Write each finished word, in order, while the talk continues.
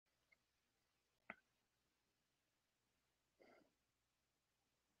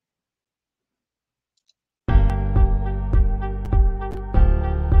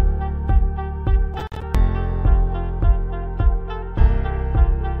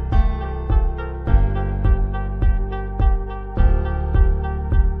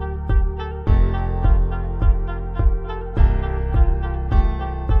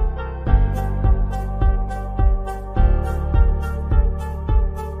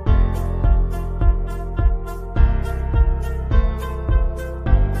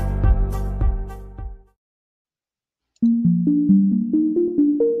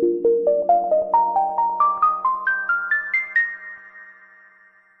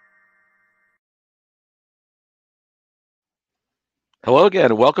Hello again,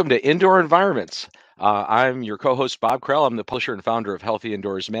 and welcome to Indoor Environments. I'm your co-host, Bob Krell. I'm the publisher and founder of Healthy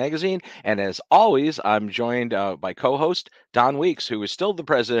Indoors Magazine. And as always, I'm joined by co-host Don Weeks, who is still the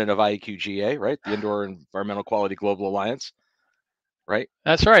president of IEQ-GA, right? The Indoor Environmental Quality Global Alliance, right?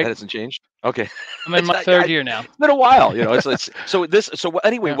 That's right. That hasn't changed? Okay. I'm in my third year now. It's been a while,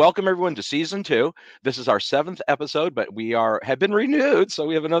 anyway, Yeah. welcome everyone to season 2. This is our 7th episode, but we have been renewed, so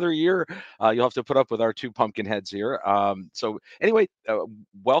we have another year. You'll have to put up with our 2 pumpkin heads here.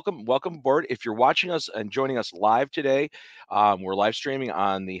 Welcome aboard. If you're watching us and joining us live today, we're live streaming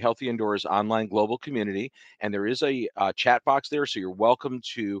on the Healthy Indoors online global community, and there is a chat box there, so you're welcome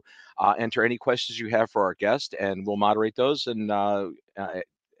to enter any questions you have for our guest, and we'll moderate those and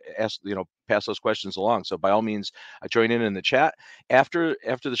pass those questions along. So by all means, join in the chat. After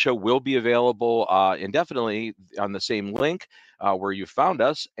the show will be available indefinitely on the same link where you found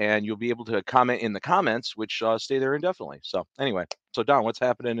us, and you'll be able to comment in the comments, which stay there indefinitely. So anyway, so Don, what's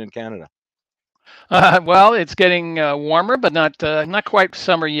happening in Canada? Well, it's getting warmer, but not quite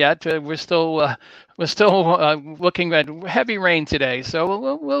summer yet. We're still looking at heavy rain today,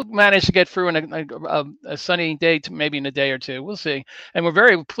 so we'll manage to get through in a sunny day, maybe in a day or two. We'll see. And we're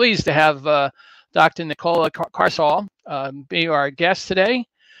very pleased to have Dr. Nicola Carslaw be our guest today.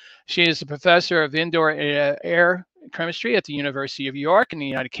 She is a professor of indoor air chemistry at the University of York in the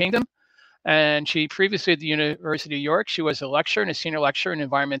United Kingdom. And she previously at the University of York, she was a lecturer and a senior lecturer in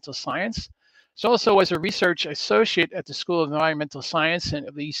environmental science. She also was a research associate at the School of Environmental Science in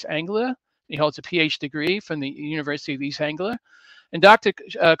East Anglia. He holds a PhD degree from the University of East Anglia. And Dr.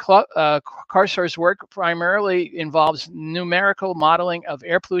 Carslaw's work primarily involves numerical modeling of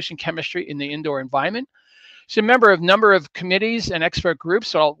air pollution chemistry in the indoor environment. She's a member of a number of committees and expert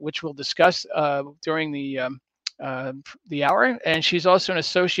groups, which we'll discuss during the hour. And she's also an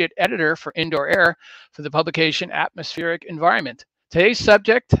associate editor for Indoor Air for the publication Atmospheric Environment. Today's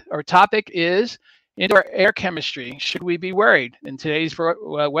subject or topic is indoor air chemistry. Should we be worried? And today's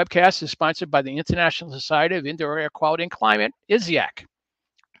webcast is sponsored by the International Society of Indoor Air Quality and Climate, ISIAQ.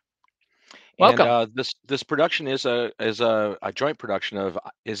 Welcome. And this production is a joint production of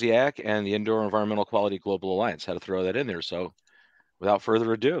ISIAQ and the Indoor Environmental Quality Global Alliance. Had to throw that in there. So without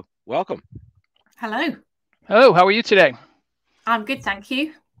further ado, welcome. Hello. Hello, how are you today? I'm good, thank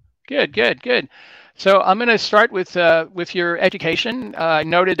you. Good. So I'm going to start with your education. I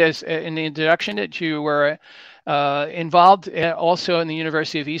noted in the introduction that you were involved also in the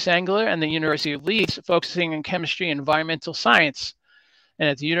University of East Anglia and the University of Leeds, focusing on chemistry and environmental science. And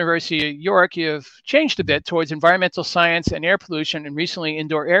at the University of York, you've changed a bit towards environmental science and air pollution, and recently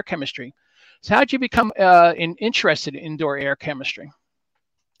indoor air chemistry. So how did you become interested in indoor air chemistry?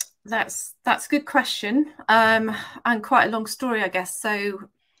 That's a good question, and quite a long story, I guess. So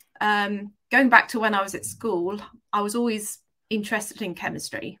going back to when I was at school, I was always interested in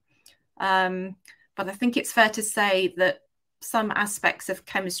chemistry. But I think it's fair to say that some aspects of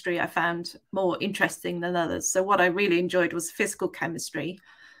chemistry I found more interesting than others. So what I really enjoyed was physical chemistry,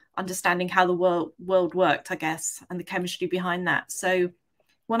 understanding how the world worked, I guess, and the chemistry behind that. So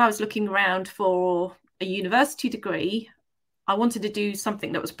when I was looking around for a university degree, I wanted to do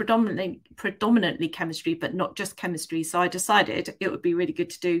something that was predominantly chemistry, but not just chemistry. So I decided it would be really good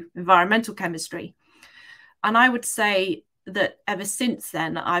to do environmental chemistry. And I would say that ever since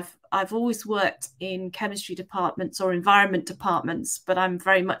then, I've always worked in chemistry departments or environment departments, but I'm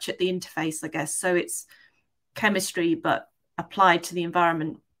very much at the interface, I guess. So it's chemistry, but applied to the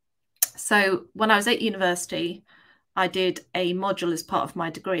environment. So when I was at university, I did a module as part of my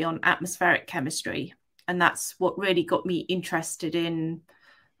degree on atmospheric chemistry. And that's what really got me interested in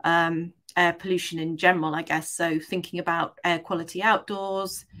air pollution in general, I guess. So thinking about air quality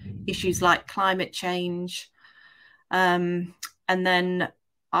outdoors, issues like climate change. And then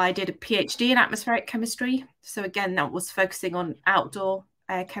I did a PhD in atmospheric chemistry. So again, that was focusing on outdoor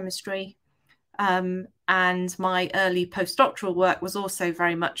air chemistry. And my early postdoctoral work was also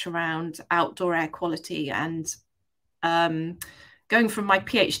very much around outdoor air quality. And going from my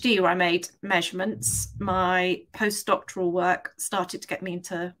PhD, where I made measurements, my postdoctoral work started to get me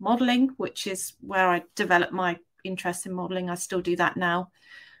into modelling, which is where I developed my interest in modelling. I still do that now.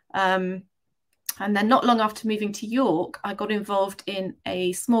 And then not long after moving to York, I got involved in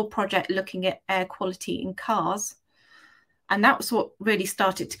a small project looking at air quality in cars. And that was what really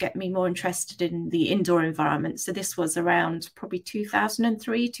started to get me more interested in the indoor environment. So this was around probably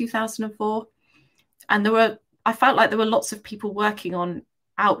 2003, 2004. And I felt like there were lots of people working on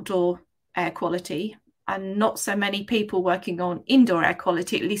outdoor air quality and not so many people working on indoor air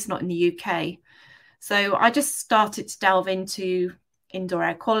quality, at least not in the UK. So I just started to delve into indoor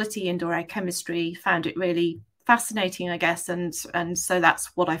air quality, indoor air chemistry, found it fascinating, I guess, and so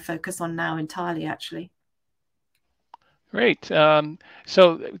that's what I focus on now entirely, actually. Great.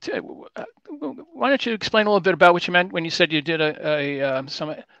 So why don't you explain a little bit about what you meant when you said you did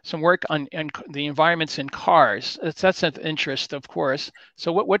some work on the environments in cars? That's of interest, of course.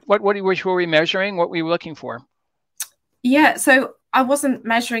 So what were we measuring? What were you looking for? Yeah, so I wasn't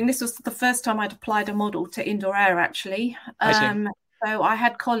measuring. This was the first time I'd applied a model to indoor air, actually. So I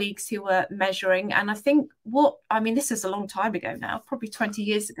had colleagues who were measuring, and I think this is a long time ago now, probably 20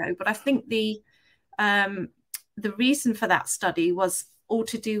 years ago, but I think the reason for that study was all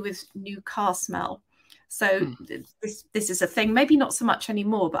to do with new car smell. So this is a thing, maybe not so much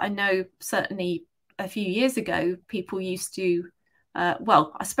anymore, but I know certainly a few years ago, people used to,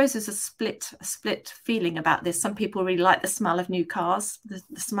 I suppose there's a split feeling about this. Some people really like the smell of new cars, the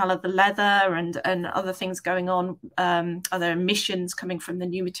smell of the leather and other things going on, other emissions coming from the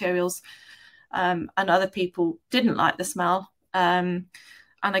new materials, and other people didn't like the smell.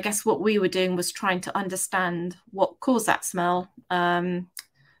 And I guess what we were doing was trying to understand what caused that smell, and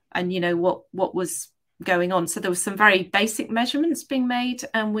what was going on. So there was some very basic measurements being made,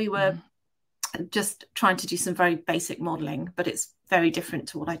 and we were just trying to do some very basic modeling, but it's very different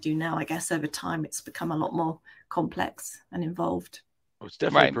to what I do now. I guess over time it's become a lot more complex and involved. Well, it's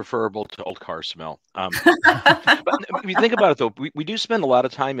definitely preferable to old car smell. But if you think about it, though, we do spend a lot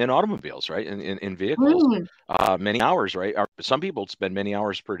of time in automobiles, right? In vehicles, many hours, right? Some people spend many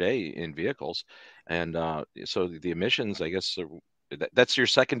hours per day in vehicles, and so the emissions, I guess, that's your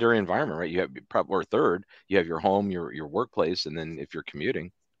secondary environment, right? You have probably, or third, you have your home, your workplace, and then if you're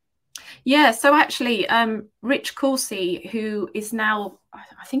commuting. Yeah, so actually, Rich Corsi, who is now,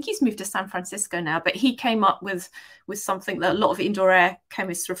 I think he's moved to San Francisco now, but he came up with something that a lot of indoor air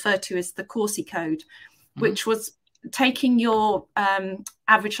chemists refer to as the Corsi code, which was taking your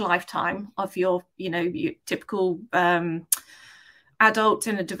average lifetime of your typical adult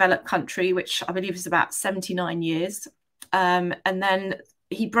in a developed country, which I believe is about 79 years, and then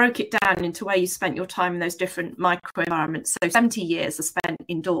he broke it down into where you spent your time in those different microenvironments. So 70 years are spent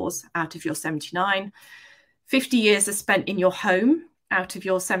indoors out of your 79, 50 years are spent in your home out of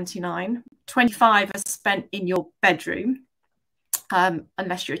your 79, 25 are spent in your bedroom,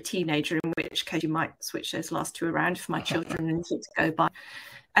 unless you're a teenager, in which case you might switch those last two around for my children and to go by.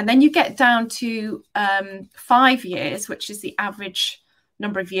 And then you get down to 5 years, which is the average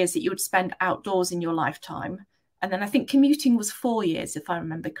number of years that you would spend outdoors in your lifetime. And then I think commuting was 4 years, if I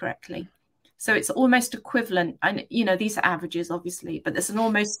remember correctly. So it's almost equivalent. And, these are averages, obviously, but there's an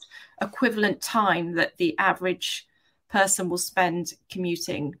almost equivalent time that the average person will spend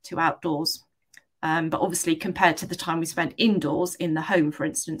commuting to outdoors. But obviously compared to the time we spent indoors in the home, for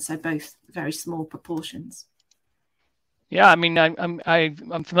instance, so both very small proportions. Yeah, I mean,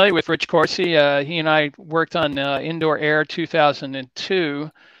 I'm familiar with Rich Corsi. He and I worked on Indoor Air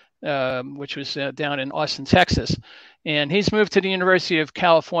 2002. Which was down in Austin, Texas, and he's moved to the University of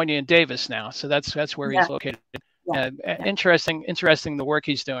California in Davis now. So that's where he's located. Interesting the work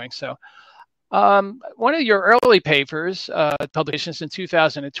he's doing. So one of your early papers, publications in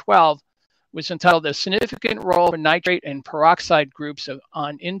 2012, was entitled "A Significant Role for Nitrate and Peroxide Groups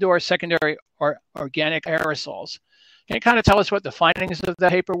on Indoor Secondary or Organic Aerosols." Can you kind of tell us what the findings of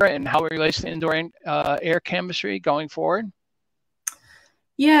that paper were and how it relates to indoor air chemistry going forward?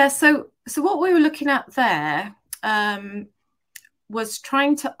 Yeah, so what we were looking at there was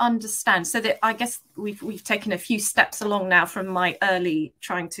trying to understand. So that I guess we've taken a few steps along now from my early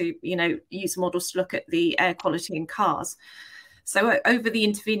trying to use models to look at the air quality in cars. So over the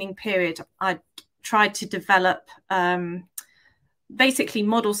intervening period, I tried to develop basically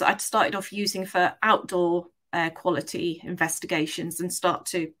models that I'd started off using for outdoor air quality investigations and start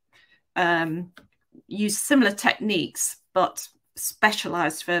to use similar techniques, but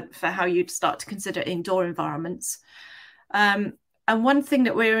specialized for how you'd start to consider indoor environments. And one thing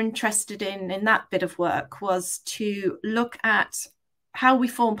that we're interested in that bit of work was to look at how we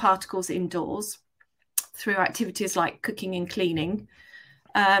form particles indoors through activities like cooking and cleaning,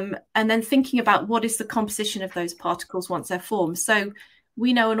 and then thinking about what is the composition of those particles once they're formed. So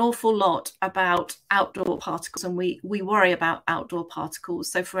we know an awful lot about outdoor particles, and we worry about outdoor particles.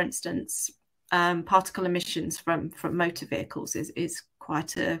 So for instance, particle emissions from motor vehicles is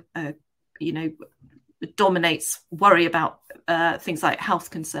quite dominates worry about things like health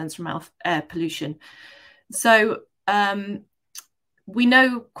concerns from air pollution. So we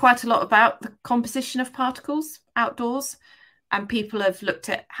know quite a lot about the composition of particles outdoors, and people have looked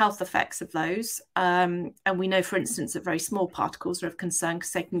at health effects of those. And we know, for instance, that very small particles are of concern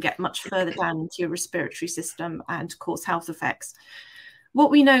because they can get much further down into your respiratory system and cause health effects.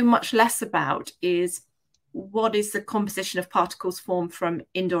 What we know much less about is what is the composition of particles formed from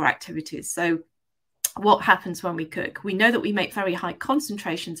indoor activities? So what happens when we cook? We know that we make very high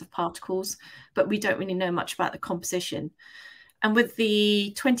concentrations of particles, but we don't really know much about the composition. And with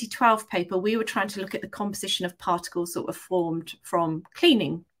the 2012 paper, we were trying to look at the composition of particles that were formed from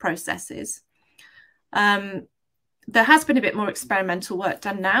cleaning processes. There has been a bit more experimental work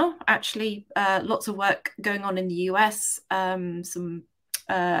done now, actually, lots of work going on in the US, lots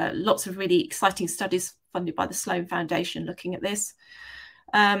of really exciting studies funded by the Sloan Foundation looking at this.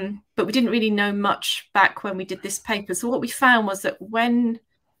 But we didn't really know much back when we did this paper. So what we found was that when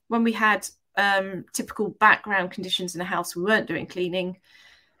we had typical background conditions in a house, we weren't doing cleaning,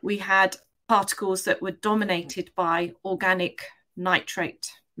 we had particles that were dominated by organic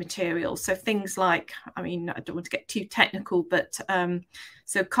nitrate material. So things like, I mean, I don't want to get too technical, but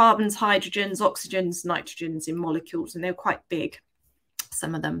so carbons, hydrogens, oxygens, nitrogens in molecules, and they were quite big,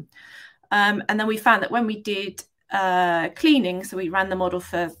 some of them. And then we found that when we did cleaning, so we ran the model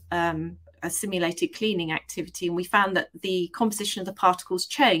for a simulated cleaning activity, and we found that the composition of the particles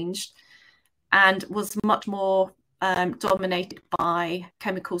changed and was much more dominated by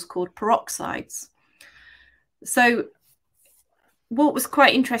chemicals called peroxides. So what was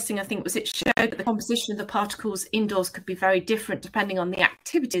quite interesting, I think, was it showed that the composition of the particles indoors could be very different depending on the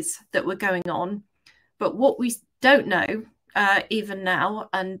activities that were going on. But what we don't know, even now,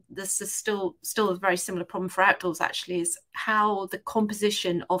 and this is still a very similar problem for outdoors actually, is how the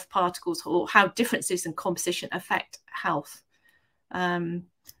composition of particles or how differences in composition affect health.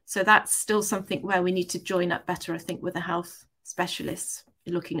 So that's still something where we need to join up better, I think, with the health specialists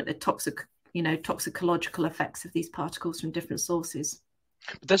looking at the toxicological effects of these particles from different sources.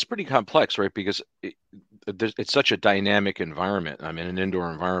 But that's pretty complex, right? Because it's such a dynamic environment. I mean, an indoor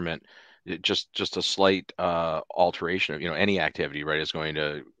environment, just a slight alteration of any activity, right, is going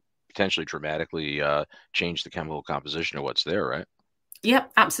to potentially dramatically change the chemical composition of what's there, right?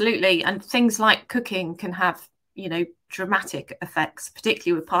 Yep, absolutely. And things like cooking can have dramatic effects,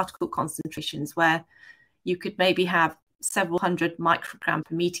 particularly with particle concentrations, where you could maybe have several hundred microgram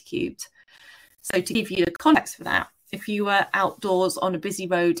per meter cubed. So to give you the context for that, if you were outdoors on a busy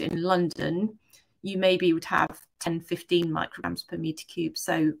road in London, you maybe would have 10, 15 micrograms per meter cube.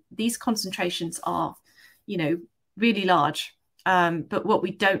 So these concentrations are, really large. But what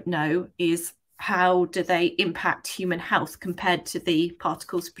we don't know is how do they impact human health compared to the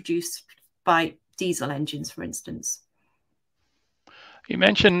particles produced by diesel engines, for instance. You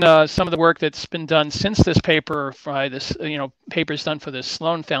mentioned some of the work that's been done since this paper, by this, papers done for the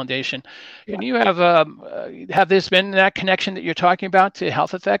Sloan Foundation. Can you have this been that connection that you're talking about to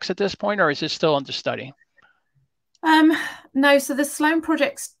health effects at this point, or is it still under study? No, so the Sloan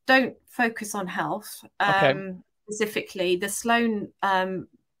projects don't focus on health specifically. The Sloan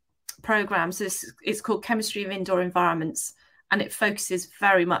programs, it's called Chemistry of Indoor Environments, and it focuses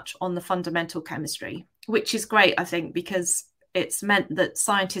very much on the fundamental chemistry, which is great, I think, because it's meant that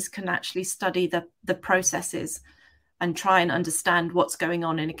scientists can actually study the processes and try and understand what's going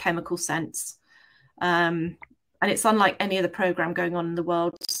on in a chemical sense. And it's unlike any other program going on in the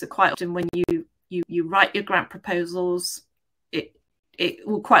world. So quite often when you write your grant proposals, it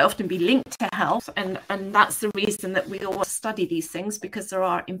will quite often be linked to health. And that's the reason that we all study these things, because there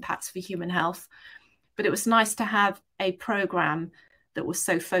are impacts for human health. But it was nice to have a program that was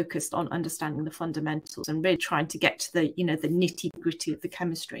so focused on understanding the fundamentals and really trying to get to the nitty-gritty of the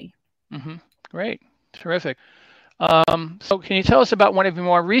chemistry. Mm-hmm. Great, terrific. So can you tell us about one of your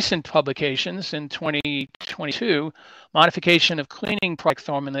more recent publications in 2022, modification of cleaning product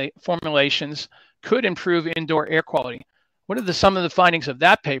formulations could improve indoor air quality? What are some of the findings of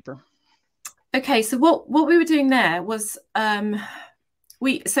that paper? Okay, so what we were doing there was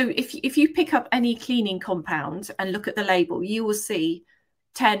if you pick up any cleaning compound and look at the label, you will see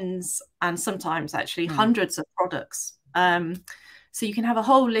tens and sometimes actually hundreds of products. So you can have a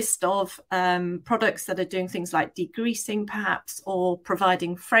whole list of products that are doing things like degreasing perhaps, or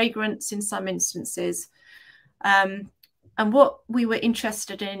providing fragrance in some instances. And what we were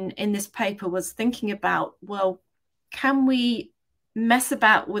interested in this paper was thinking about, well, can we mess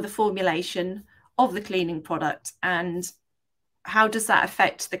about with the formulation of the cleaning product, and how does that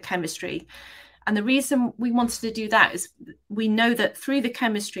affect the chemistry? And the reason we wanted to do that is we know that through the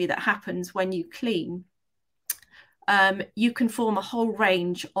chemistry that happens when you clean, you can form a whole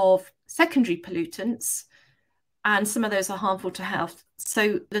range of secondary pollutants, and some of those are harmful to health.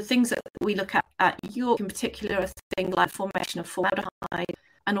 So the things that we look at York in particular are things like formation of formaldehyde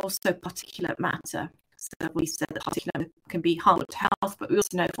and also particulate matter. So we said that particulate can be harmful to health, but we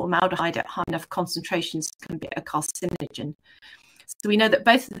also know formaldehyde at high enough concentrations can be a carcinogen. So we know that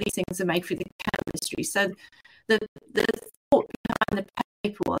both of these things are made through the chemistry. So the thought behind the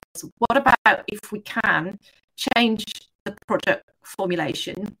paper was, what about if we can change the product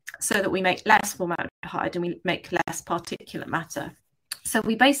formulation so that we make less formaldehyde and we make less particulate matter? So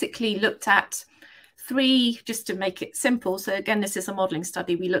we basically looked at three, just to make it simple. So again, this is a modeling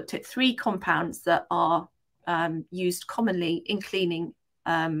study. We looked at three compounds that are used commonly in cleaning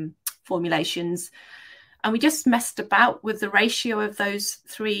formulations. And we just messed about with the ratio of those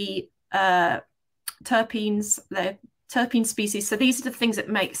three terpenes, the terpene species. So these are the things that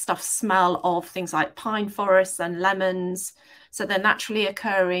make stuff smell of things like pine forests and lemons. So they're naturally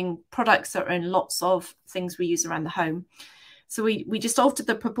occurring products that are in lots of things we use around the home. So we just altered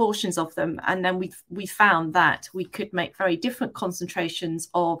the proportions of them, and then we found that we could make very different concentrations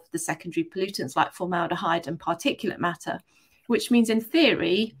of the secondary pollutants like formaldehyde and particulate matter, which means in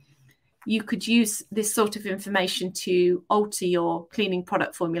theory, you could use this sort of information to alter your cleaning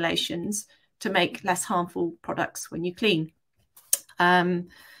product formulations to make less harmful products when you clean.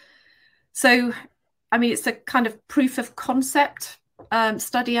 So, I mean, it's a kind of proof of concept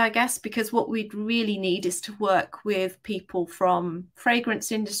study, I guess, because what we'd really need is to work with people from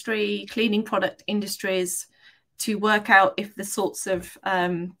fragrance industry, cleaning product industries, to work out if the sorts of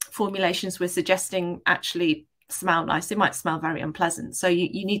formulations we're suggesting actually smell nice. They might smell very unpleasant. So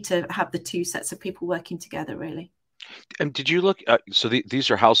you need to have the two sets of people working together, really. And did you look so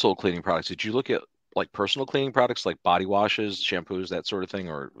these are household cleaning products. Did you look at like personal cleaning products like body washes, shampoos, that sort of thing,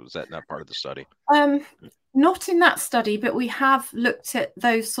 or was that not part of the study? Not in that study, but we have looked at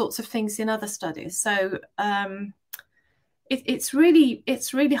those sorts of things in other studies. So it's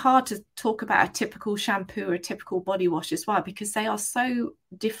really hard to talk about a typical shampoo or a typical body wash as well, because they are so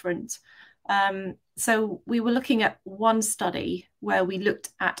different. So we were looking at one study where we looked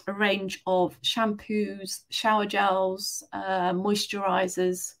at a range of shampoos, shower gels,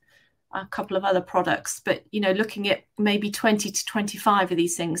 moisturizers, a couple of other products, but, you know, looking at maybe 20 to 25 of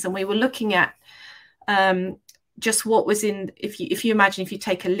these things. And we were looking at just what was in, if you imagine, if you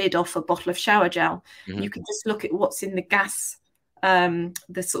take a lid off a bottle of shower gel, you can just look at what's in the gas,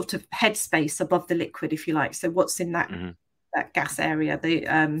 the sort of headspace above the liquid, if you like. So what's in that that gas area,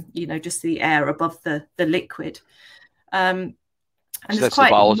 the you know, just the air above the liquid. And so that's the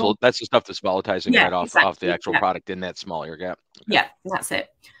volatile. That's the stuff that's volatilizing right off the actual product in that small air gap. Okay. Yeah, that's it.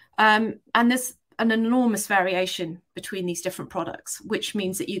 And there's an enormous variation between these different products, which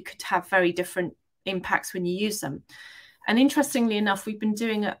means that you could have very different impacts when you use them. And interestingly enough, we've been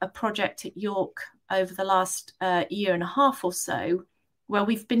doing a project at York over the last year and a half or so, where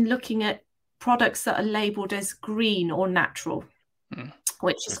we've been looking at products that are labeled as green or natural,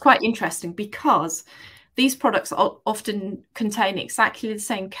 which is quite interesting because these products often contain exactly the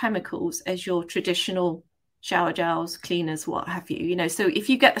same chemicals as your traditional shower gels, cleaners, what have you. You know, so if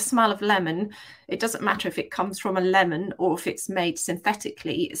you get the smell of lemon, it doesn't matter if it comes from a lemon or if it's made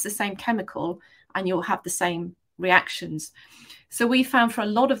synthetically, it's the same chemical and you'll have the same reactions. So we found for a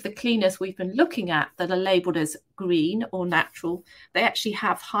lot of the cleaners we've been looking at that are labeled as green or natural, they actually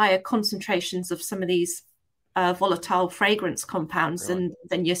have higher concentrations of some of these volatile fragrance compounds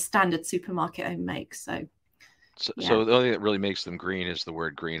than your standard supermarket own make. So the only thing that really makes them green is the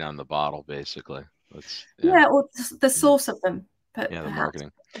word green on the bottle, basically. Or the source of them. But the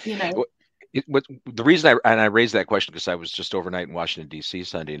marketing. You know. The reason I raised that question because I was just overnight in Washington D.C.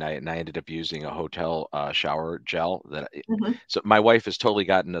 Sunday night, and I ended up using a hotel shower gel. So my wife has totally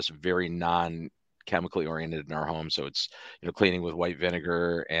gotten us very non-chemically oriented in our home. So it's, you know, cleaning with white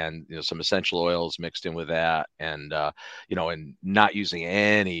vinegar and, you know, some essential oils mixed in with that, and you know, and not using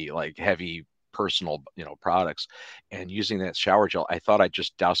any like heavy personal, you know, products, and using that shower gel. I thought I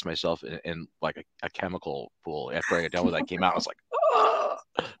just doused myself in like a chemical pool. After I got done with it, I came out, I was like, oh,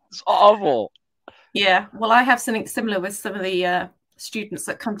 it's awful. Yeah, well, I have something similar with some of the students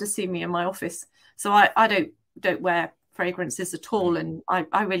that come to see me in my office. So I don't wear fragrances at all, and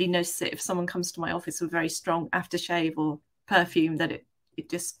I really notice it if someone comes to my office with very strong aftershave or perfume, that it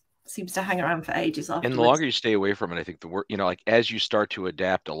just seems to hang around for ages afterwards. And the longer you stay away from it, I think the work, you know, like as you start to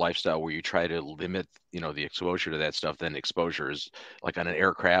adapt a lifestyle where you try to limit, you know, the exposure to that stuff, then exposure is like on an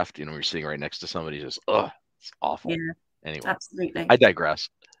aircraft, you know, you're sitting right next to somebody, just, it's awful. Yeah, anyway, absolutely. I digress.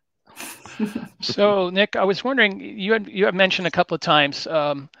 So, Nick, I was wondering, you had mentioned a couple of times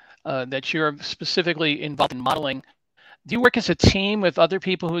that you're specifically involved in modeling. Do you work as a team with other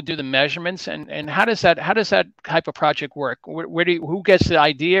people who do the measurements, and how does that type of project work? Who gets the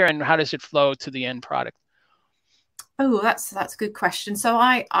idea, and how does it flow to the end product? Oh, that's a good question. So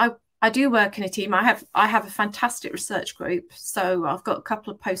I do work in a team. I have a fantastic research group. So I've got a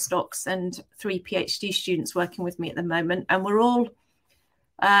couple of postdocs and 3 PhD students working with me at the moment, and we're all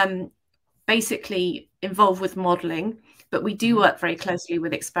basically involved with modelling, but we do work very closely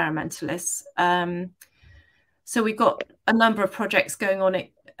with experimentalists. So we've got a number of projects going on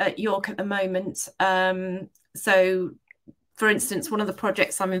at York at the moment. So, for instance, one of the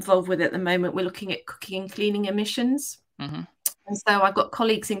projects I'm involved with at the moment, we're looking at cooking and cleaning emissions. And so I've got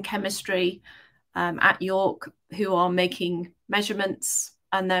colleagues in chemistry at York who are making measurements,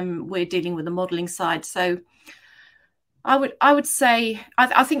 and then we're dealing with the modelling side. So I would say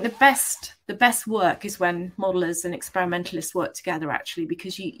I think the best work is when modelers and experimentalists work together, actually,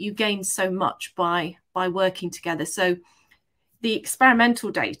 because you gain so much by working together. So the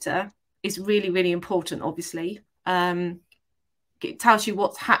experimental data is really, really important, obviously. It tells you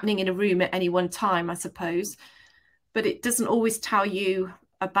what's happening in a room at any one time, I suppose, but it doesn't always tell you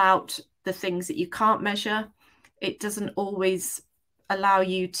about the things that you can't measure. It doesn't always allow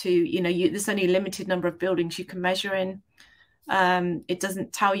you to, there's only a limited number of buildings you can measure in. It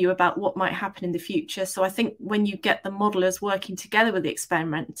doesn't tell you about what might happen in the future. So I think when you get the modelers working together with the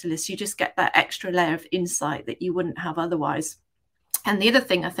experimentalists, you just get that extra layer of insight that you wouldn't have otherwise. And the other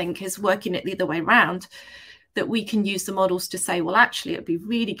thing I think is working it the other way around, that we can use the models to say, well, actually, it'd be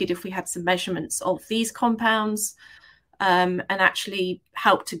really good if we had some measurements of these compounds, and actually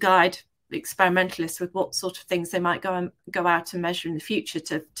help to guide the experimentalists with what sort of things they might go out and measure in the future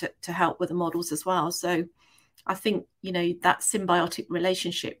to help with the models as well. So I think, that symbiotic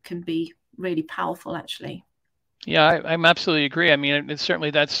relationship can be really powerful, actually. Yeah, I'm absolutely agree. I mean,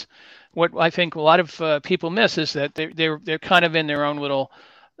 certainly that's what I think a lot of people miss, is that they're kind of in their own little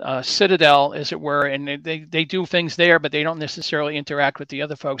citadel, as it were, and they do things there, but they don't necessarily interact with the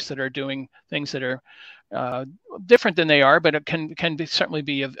other folks that are doing things that are different than they are, but it can certainly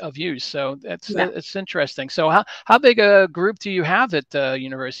be of use. So it's interesting. So how big a group do you have at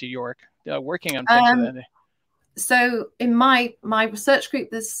University of York working on things like that? So in my research group,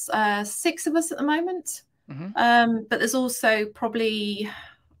 there's 6 of us at the moment, but there's also probably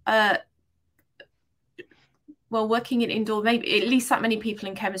working in indoor, maybe at least that many people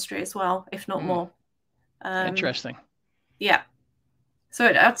in chemistry as well, if not more. Interesting. Yeah. So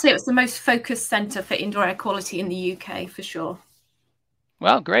I'd say it's the most focused centre for indoor air quality in the UK, for sure.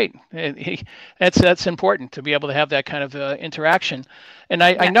 Well, great. That's important to be able to have that kind of interaction. And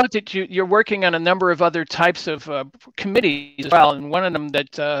I know that you're working on a number of other types of committees as well. And one of them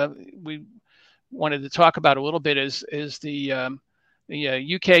that we wanted to talk about a little bit is the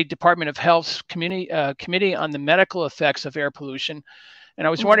UK Department of Health's Committee on the Medical Effects of Air Pollution. And I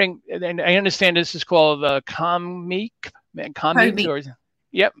was wondering, and I understand this is called COMMEET. COMMEET.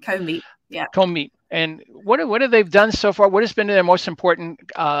 Yeah. COMMEET. And what have they done so far? What has been their most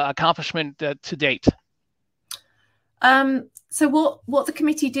important accomplishment to date? So what the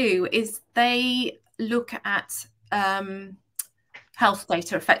committee do is they look at health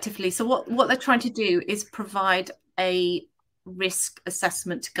data effectively. So what they're trying to do is provide a risk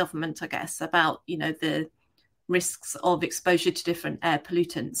assessment to government, I guess, about the risks of exposure to different air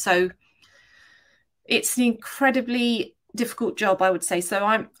pollutants. So it's an incredibly difficult job, I would say. So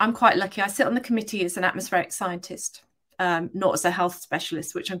I'm quite lucky. I sit on the committee as an atmospheric scientist, not as a health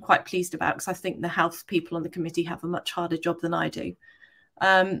specialist, which I'm quite pleased about, because I think the health people on the committee have a much harder job than I do.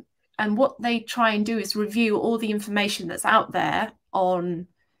 And what they try and do is review all the information that's out there on,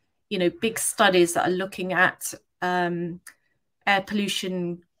 big studies that are looking at air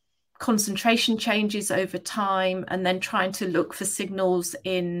pollution concentration changes over time, and then trying to look for signals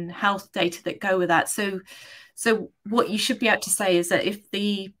in health data that go with that. So what you should be able to say is that if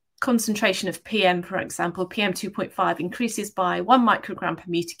the concentration of PM, for example, PM 2.5 increases by 1 microgram per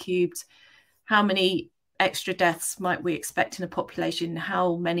meter cubed, how many extra deaths might we expect in a population?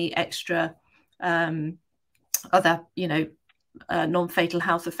 How many extra other, non-fatal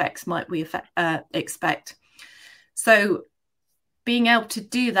health effects might we expect? So being able to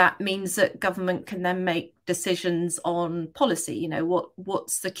do that means that government can then make decisions on policy.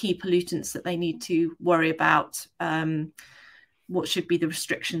 What's the key pollutants that they need to worry about? What should be the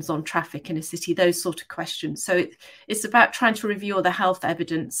restrictions on traffic in a city? Those sort of questions. So it's about trying to review all the health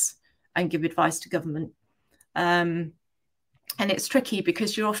evidence and give advice to government. And it's tricky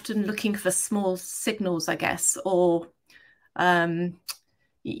because you're often looking for small signals, I guess, or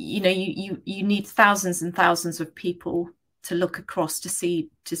you need thousands and thousands of people to look across to see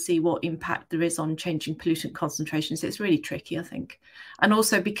what impact there is on changing pollutant concentrations. It's really tricky, I think. And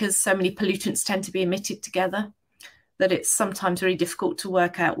also because so many pollutants tend to be emitted together, that it's sometimes really difficult to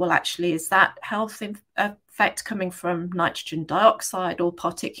work out, well, actually, is that health effect coming from nitrogen dioxide or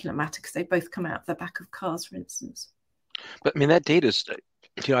particulate matter? Because they both come out of the back of cars, for instance. But I mean, that data is,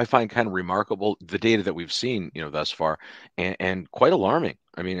 I find kind of remarkable, the data that we've seen, thus far, and quite alarming.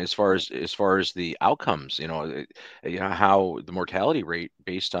 I mean, as far as the outcomes, how the mortality rate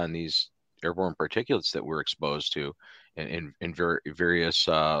based on these airborne particulates that we're exposed to in various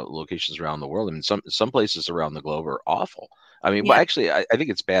locations around the world. I mean, some places around the globe are awful. I mean, well, actually, I think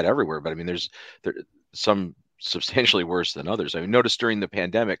it's bad everywhere, but I mean, there's some substantially worse than others. I mean, notice during the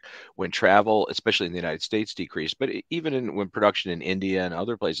pandemic when travel, especially in the United States, decreased, but even when production in India and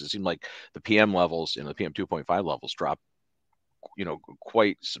other places, it seemed like the PM levels, the PM 2.5 levels dropped,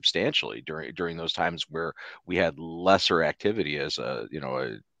 quite substantially during those times where we had lesser activity as a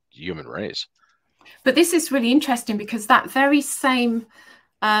human race. But this is really interesting because that very same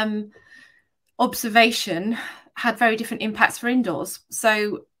observation had very different impacts for indoors.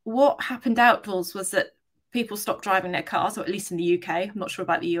 So what happened outdoors was that people stopped driving their cars, or at least in the UK. I'm not sure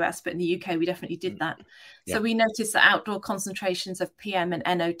about the US, but in the UK, we definitely did that. Yeah. So we noticed that outdoor concentrations of PM and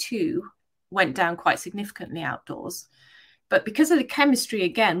NO2 went down quite significantly outdoors. But because of the chemistry,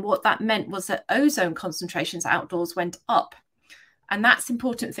 again, what that meant was that ozone concentrations outdoors went up. And that's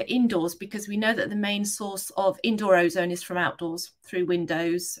important for indoors because we know that the main source of indoor ozone is from outdoors through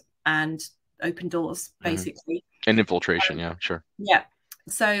windows and open doors, basically. And infiltration, yeah, sure. Yeah.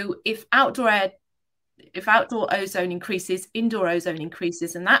 So if outdoor ozone increases, indoor ozone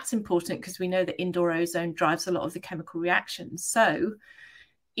increases. And that's important because we know that indoor ozone drives a lot of the chemical reactions. So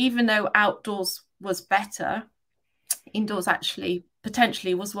even though outdoors was better, indoors actually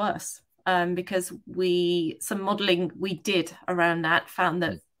potentially was worse, because some modeling we did around that found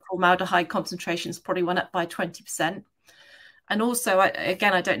that formaldehyde concentrations probably went up by 20%. And also,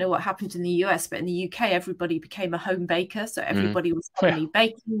 again, I don't know what happened in the US, but in the UK, everybody became a home baker. So everybody was suddenly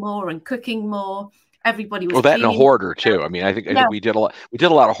baking more and cooking more. Everybody was that and a hoarder too. I mean, I think we did a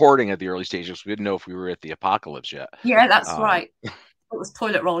lot of hoarding at the early stages. We didn't know if we were at the apocalypse yet. Yeah, that's right. It was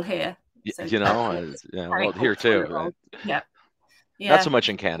toilet roll here. So well, here too. Yeah. Not so much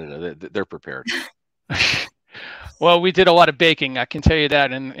in Canada. They're prepared. Well, we did a lot of baking. I can tell you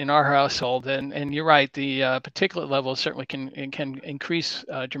that in our household, and you're right. The particulate levels certainly can increase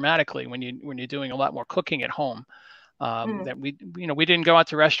dramatically when you're doing a lot more cooking at home. That we didn't go out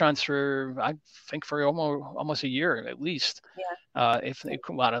to restaurants for, I think, for almost a year at least. Yeah. If a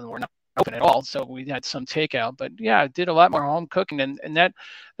lot of them were not open at all, so we had some takeout. But yeah, did a lot more home cooking, and that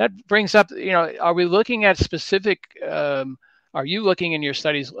brings up, are we looking at specific? Are you looking in your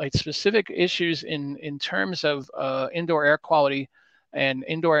studies like specific issues in terms of indoor air quality and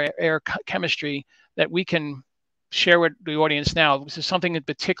indoor air chemistry that we can share with the audience now? Is there something in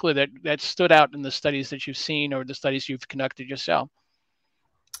particular that stood out in the studies that you've seen or the studies you've conducted yourself?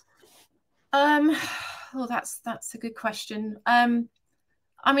 Well, that's a good question. I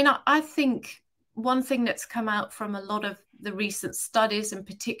mean, I think one thing that's come out from a lot of the recent studies, and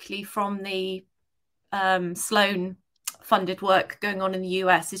particularly from the Sloan funded work going on in the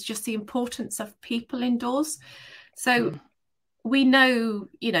US, is just the importance of people indoors. So we know,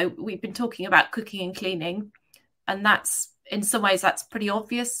 we've been talking about cooking and cleaning, and that's, in some ways, that's pretty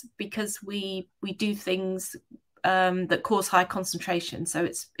obvious because we do things that cause high concentration. So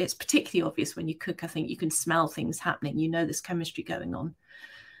it's particularly obvious when you cook. I think you can smell things happening. There's chemistry going on.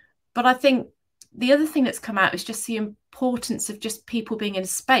 But I think the other thing that's come out is just the importance of just people being in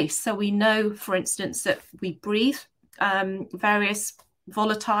space. So we know, for instance, that we breathe various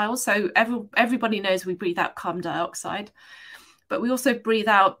volatiles. So everybody knows we breathe out carbon dioxide, but we also breathe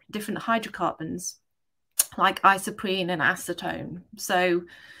out different hydrocarbons like isoprene and acetone. So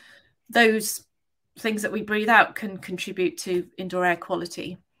those things that we breathe out can contribute to indoor air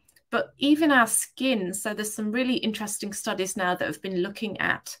quality. But even our skin, so there's some really interesting studies now that have been looking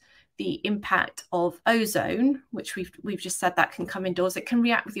at the impact of ozone, which we've just said that can come indoors. It can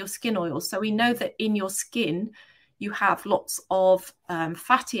react with your skin oils. So we know that in your skin, you have lots of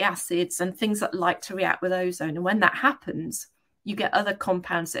fatty acids and things that like to react with ozone. And when that happens, you get other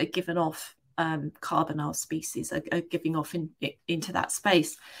compounds that are given off, carbonyl species are giving off into that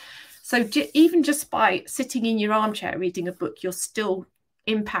space. So even just by sitting in your armchair reading a book, you're still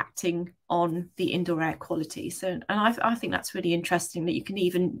impacting on the indoor air quality. So, and I think that's really interesting that you can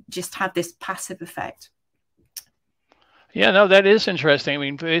even just have this passive effect. Yeah, no, that is interesting. I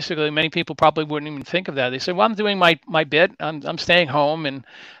mean, basically, many people probably wouldn't even think of that. They say, well, I'm doing my bit. I'm staying home, and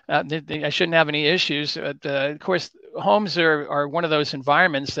I shouldn't have any issues. Of course, homes are one of those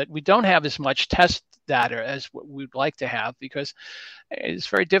environments that we don't have as much test data as what we'd like to have, because it's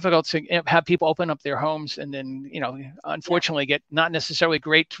very difficult to have people open up their homes and then, unfortunately get not necessarily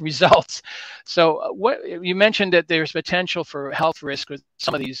great results. So what you mentioned, that there's potential for health risk with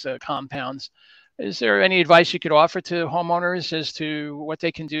some of these compounds. Is there any advice you could offer to homeowners as to what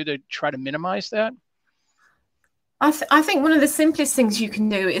they can do to try to minimize that? I think one of the simplest things you can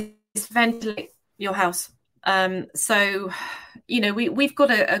do is ventilate your house. So, you know, we've got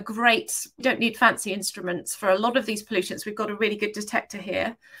a great, we don't need fancy instruments for a lot of these pollutants. We've got a really good detector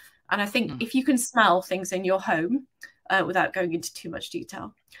here. And I think if you can smell things in your home without going into too much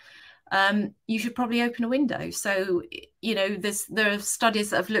detail, you should probably open a window. So, you know, there are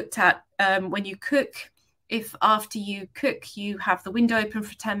studies that have looked at when you cook, if after you cook, you have the window open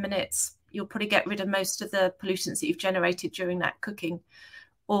for 10 minutes, you'll probably get rid of most of the pollutants that you've generated during that cooking,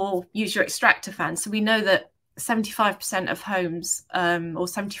 or use your extractor fan. So we know that 75% of homes or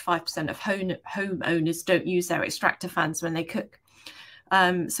 75% of homeowners don't use their extractor fans when they cook.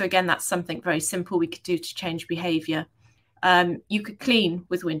 So again, that's something very simple we could do to change behavior. You could clean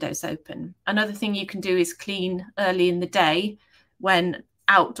with windows open. Another thing you can do is clean early in the day when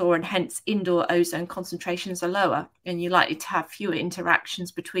outdoor and hence indoor ozone concentrations are lower, and you're likely to have fewer interactions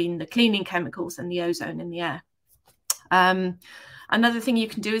between the cleaning chemicals and the ozone in the air. Another thing you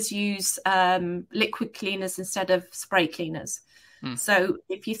can do is use liquid cleaners instead of spray cleaners. So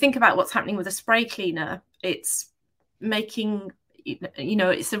if you think about what's happening with a spray cleaner, it's making, you know,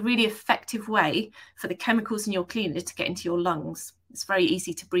 it's a really effective way for the chemicals in your cleaner to get into your lungs. It's very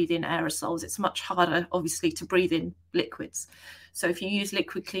easy to breathe in aerosols. It's much harder, obviously, to breathe in liquids. So if you use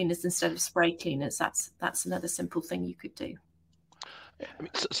liquid cleaners instead of spray cleaners, that's another simple thing you could do. I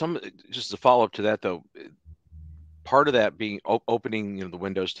mean, just a follow up to that, though, part of that being opening, you know, the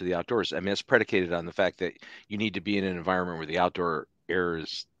windows to the outdoors. I mean, it's predicated on the fact that you need to be in an environment where the outdoor air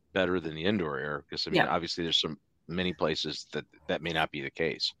is better than the indoor air. Because I mean, obviously, there's many places that may not be the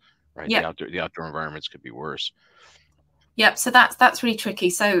case, right? The outdoor environments could be worse. Yep. So that's really tricky.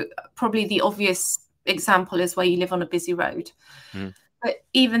 So probably the obvious example is where you live on a busy road. But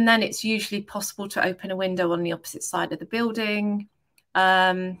even then, it's usually possible to open a window on the opposite side of the building.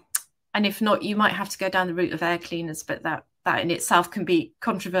 And if not, you might have to go down the route of air cleaners, but that in itself can be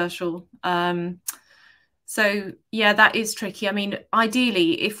controversial. So yeah, that is tricky. I mean,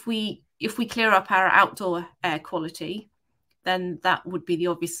 ideally, if we clear up our outdoor air quality, then that would be the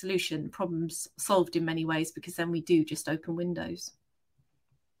obvious solution. Problems solved in many ways, because then we do just open windows.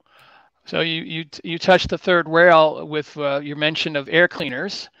 So you touched the third rail with your mention of air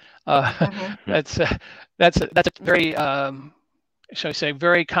cleaners. That's a very shall I say,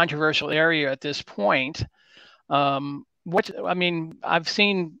 very controversial area at this point. I mean, I've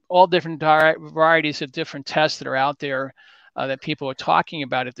seen all different varieties of different tests that are out there that people are talking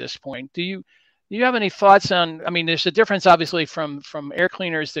about at this point. Do you have any thoughts on? I mean, there's a difference, obviously, from air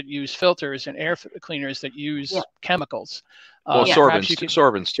cleaners that use filters and air cleaners that use chemicals. Well,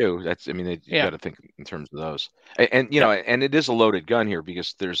 sorbents too. That's, I mean, you got to think in terms of those. And you know, and it is a loaded gun here,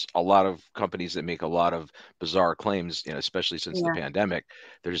 because there's a lot of companies that make a lot of bizarre claims. You know, especially since the pandemic,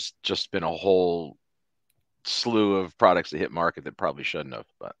 there's just been a whole slew of products that hit market that probably shouldn't have.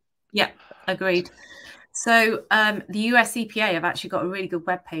 But yeah, agreed. So the US EPA have actually got a really good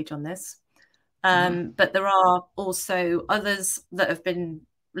webpage on this. But there are also others that have been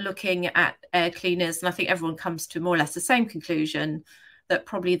looking at air cleaners, and I think everyone comes to more or less the same conclusion, that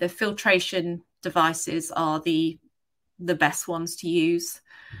probably the filtration devices are the best ones to use.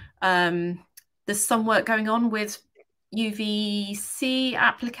 There's some work going on with UVC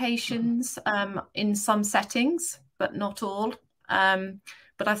applications in some settings, but not all.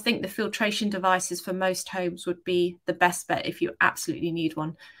 But I think the filtration devices for most homes would be the best bet if you absolutely need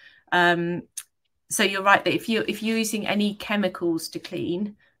one. So you're right that if you're using any chemicals to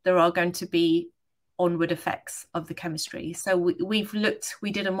clean, there are going to be onward effects of the chemistry. So we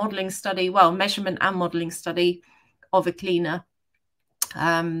did a modeling study, measurement and modeling study of a cleaner.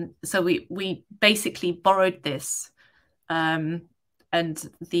 So we basically borrowed this, and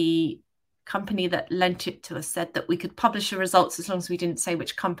the company that lent it to us said that we could publish the results as long as we didn't say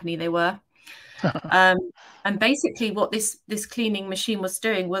which company they were. And basically what this cleaning machine was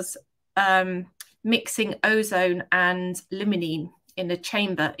doing was mixing ozone and limonene in a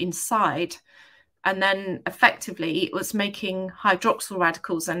chamber inside, and then effectively it was making hydroxyl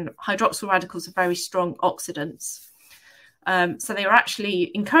radicals, and hydroxyl radicals are very strong oxidants. So they were actually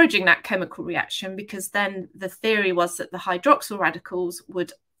encouraging that chemical reaction, because then the theory was that the hydroxyl radicals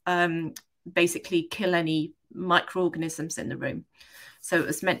would basically kill any microorganisms in the room. So it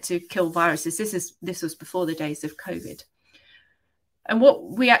was meant to kill viruses. This was before the days of COVID. And what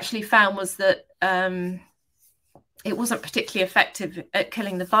we actually found was that it wasn't particularly effective at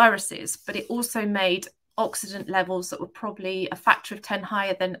killing the viruses, but it also made oxidant levels that were probably a factor of 10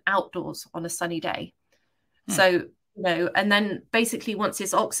 higher than outdoors on a sunny day. So You know, and then basically once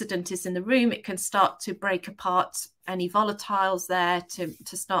this oxidant is in the room, it can start to break apart any volatiles there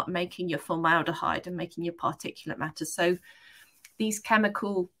to start making your formaldehyde and making your particulate matter. So these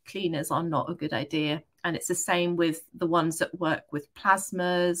chemical cleaners are not a good idea. And it's the same with the ones that work with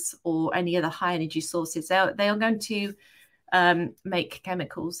plasmas or any other high energy sources. They are going to make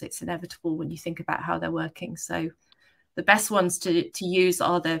chemicals. It's inevitable when you think about how they're working. So the best ones to use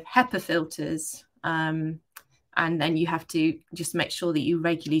are the HEPA filters. And then you have to just make sure that you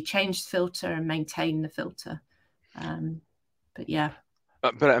regularly change the filter and maintain the filter. But yeah.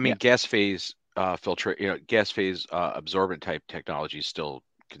 But I mean, gas phase filter, gas phase absorbent type technology is still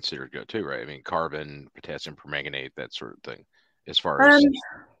considered good too, right? I mean, carbon, potassium permanganate, that sort of thing. As far as I mean,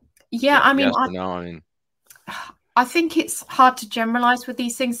 yes, I think it's hard to generalize with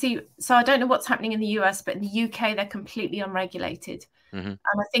these things. So I don't know what's happening in the US, but in the UK, they're completely unregulated. And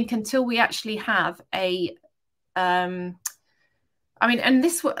I think until we actually have a I mean, and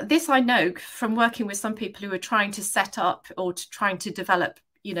this I know from working with some people who are trying to set up or trying to develop,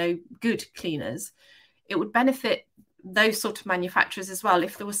 good cleaners. It would benefit those sort of manufacturers as well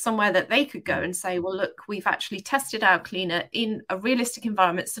if there was somewhere that they could go and say, well, look, we've actually tested our cleaner in a realistic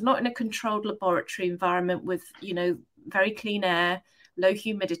environment, so not in a controlled laboratory environment with, very clean air, low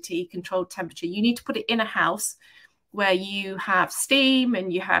humidity, controlled temperature. You need to put it in a house where you have steam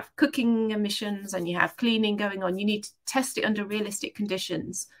and you have cooking emissions and you have cleaning going on. You need to test it under realistic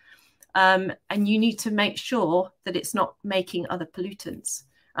conditions. And you need to make sure that it's not making other pollutants.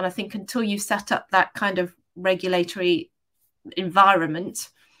 And I think until you set up that kind of regulatory environment,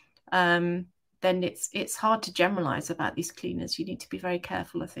 then it's hard to generalize about these cleaners. You need to be very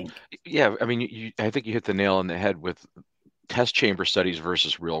careful, I think. Yeah, I mean, I think you hit the nail on the head with test chamber studies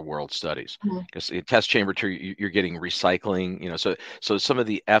versus real world studies, because in test chamber you're getting recycling, so some of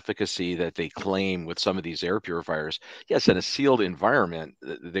the efficacy that they claim with some of these air purifiers, yes, in a sealed environment,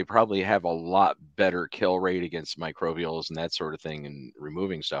 they probably have a lot better kill rate against microbials and that sort of thing and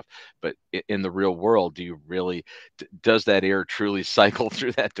removing stuff. But in the real world, does that air truly cycle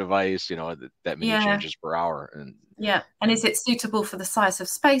through that device, that many changes per hour? And is it suitable for the size of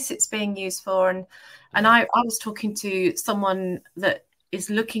space it's being used for? And I was talking to someone that is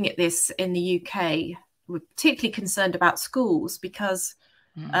looking at this in the UK. We're particularly concerned about schools because,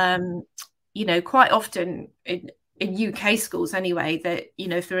 quite often in UK schools anyway, that,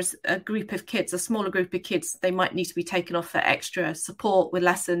 if there's a group of kids, a smaller group of kids, they might need to be taken off for extra support with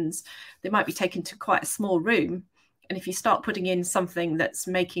lessons. They might be taken to quite a small room. And if you start putting in something that's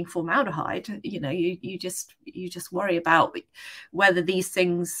making formaldehyde, you just worry about whether these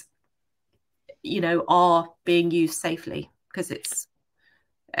things, are being used safely, because it's,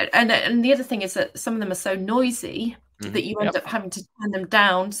 and the other thing is that some of them are so noisy that you end up having to turn them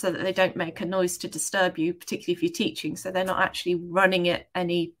down so that they don't make a noise to disturb you, particularly if you're teaching. So they're not actually running it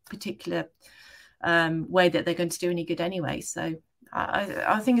any particular way that they're going to do any good anyway. So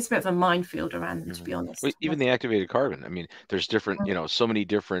I think it's a bit of a minefield around them, to be honest. Well, even the activated carbon. I mean, there's different, so many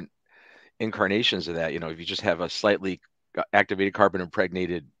different incarnations of that. If you just have a slightly activated carbon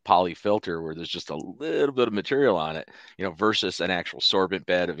impregnated poly filter where there's just a little bit of material on it, versus an actual sorbent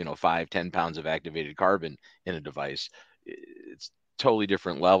bed of, 5-10 pounds of activated carbon in a device, it's totally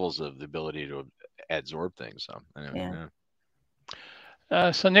different levels of the ability to adsorb things. So, anyway,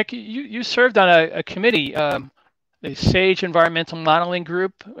 so Nick, you served on a committee, the SAGE Environmental Modeling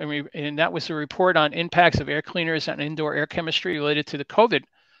Group, and that was a report on impacts of air cleaners on indoor air chemistry related to the COVID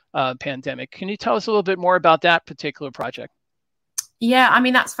pandemic. Can you tell us a little bit more about that particular project? Yeah, I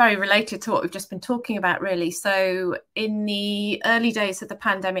mean, that's very related to what we've just been talking about, really. So in the early days of the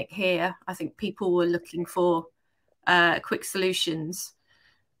pandemic here, I think people were looking for quick solutions.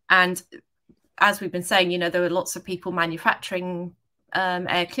 And as we've been saying, there were lots of people manufacturing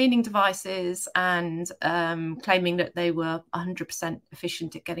air cleaning devices and claiming that they were 100%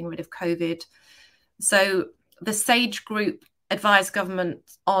 efficient at getting rid of COVID. So the SAGE group advised government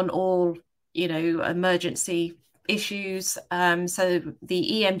on all, emergency issues. So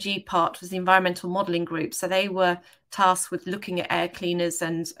the EMG part was the environmental modelling group. So they were tasked with looking at air cleaners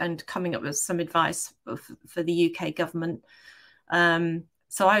and coming up with some advice for the UK government.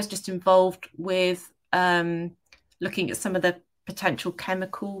 So I was just involved with looking at some of the potential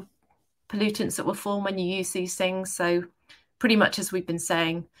chemical pollutants that will form when you use these things. So pretty much as we've been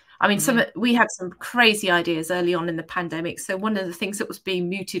saying, I mean, we had some crazy ideas early on in the pandemic. So one of the things that was being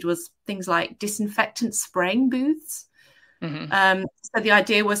mooted was things like disinfectant spraying booths. So the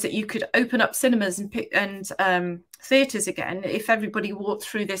idea was that you could open up cinemas and theatres again if everybody walked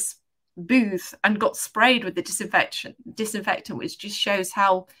through this booth and got sprayed with the disinfectant, which just shows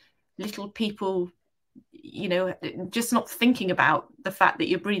how little people just not thinking about the fact that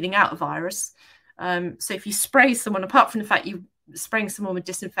you're breathing out a virus. So if you spray someone, apart from the fact you're spraying someone with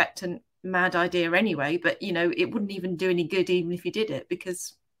disinfectant, mad idea anyway, but it wouldn't even do any good even if you did it,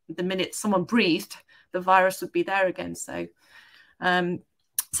 because the minute someone breathed, the virus would be there again. So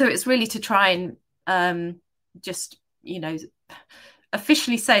it's really to try and just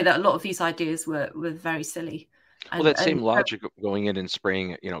officially say that a lot of these ideas were very silly. Well, that same logic of going in and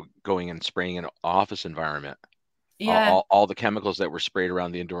spraying an office environment. Yeah. All the chemicals that were sprayed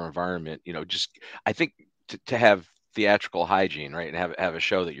around the indoor environment, just I think to have theatrical hygiene, right, and have a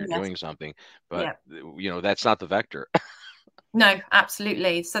show that you're doing something, but that's not the vector. No,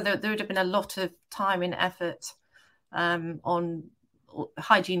 absolutely. So there would have been a lot of time and effort on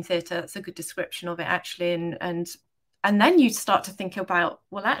hygiene theatre. That's a good description of it, actually. And then you start to think about,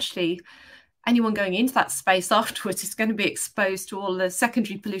 well, actually, anyone going into that space afterwards is going to be exposed to all the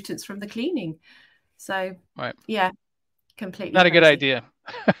secondary pollutants from the cleaning. So, right. Yeah, completely. Not a good idea.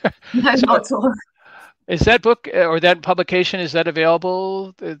 No, so, not at all. Is that book or that publication, is that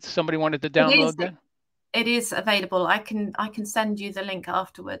available? If somebody wanted to download that? It is available. I can send you the link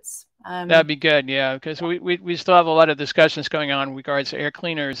afterwards. That'd be good, yeah, because we still have a lot of discussions going on in regards to air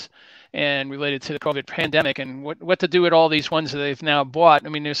cleaners and related to the COVID pandemic and what to do with all these ones that they've now bought. I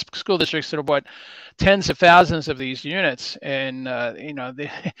mean, there's school districts that have bought tens of thousands of these units, and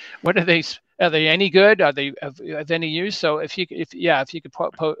what are they? Are they any good? Are they of any use? So if you could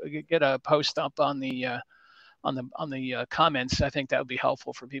get a post up on the comments, I think that would be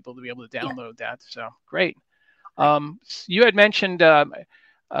helpful for people to be able to download that. So great. You had mentioned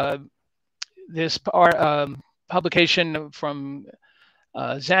this publication from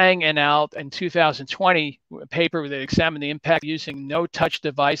Zhang and al. In 2020, a paper that examined the impact using no-touch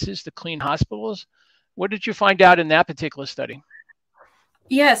devices to clean hospitals. What did you find out in that particular study?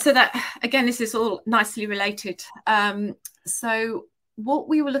 Yeah, so that, again, this is all nicely related. So what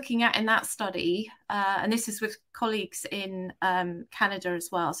we were looking at in that study, and this is with colleagues in Canada as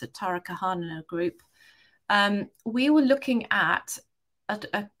well, so Tara Kahan and a group, we were looking at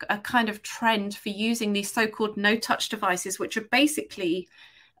a kind of trend for using these so-called no-touch devices, which are basically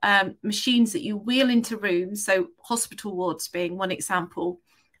machines that you wheel into rooms, so hospital wards being one example,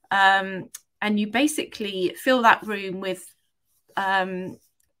 and you basically fill that room with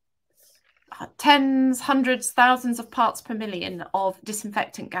tens, hundreds, thousands of parts per million of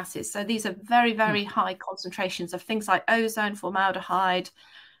disinfectant gases. So these are very, very high concentrations of things like ozone, formaldehyde,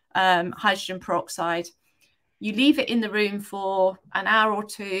 hydrogen peroxide. You leave it in the room for an hour or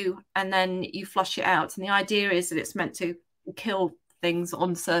two, and then you flush it out. And the idea is that it's meant to kill things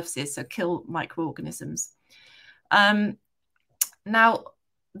on surfaces, so kill microorganisms. Now,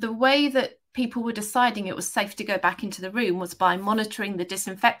 the way that people were deciding it was safe to go back into the room was by monitoring the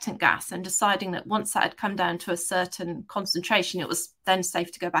disinfectant gas and deciding that once that had come down to a certain concentration, it was then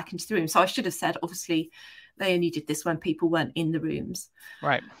safe to go back into the room. So I should have said, obviously, they only did this when people weren't in the rooms.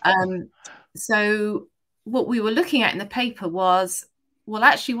 Right. So what we were looking at in the paper was, well,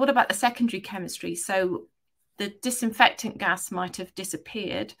 actually, what about the secondary chemistry? So the disinfectant gas might have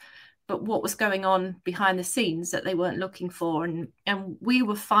disappeared, but what was going on behind the scenes that they weren't looking for. And we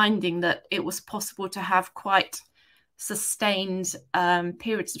were finding that it was possible to have quite sustained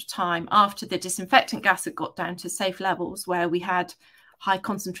periods of time after the disinfectant gas had got down to safe levels where we had high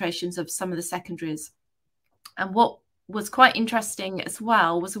concentrations of some of the secondaries. And what was quite interesting as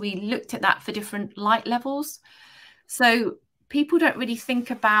well was we looked at that for different light levels. So people don't really think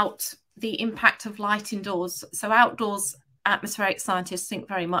about the impact of light indoors. So outdoors, atmospheric scientists think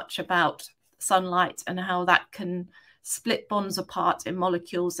very much about sunlight and how that can split bonds apart in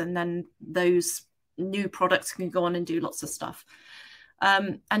molecules, and then those new products can go on and do lots of stuff.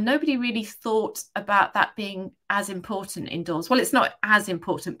 And nobody really thought about that being as important indoors. Well, it's not as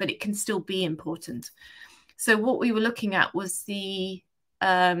important, but it can still be important. So what we were looking at was the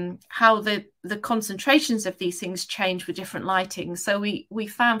how the concentrations of these things change with different lighting. So we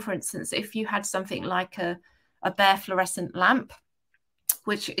found, for instance, if you had something like a bare fluorescent lamp,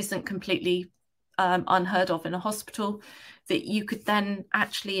 which isn't completely unheard of in a hospital, that you could then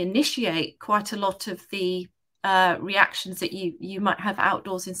actually initiate quite a lot of the reactions that you might have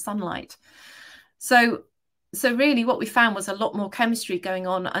outdoors in sunlight. So really what we found was a lot more chemistry going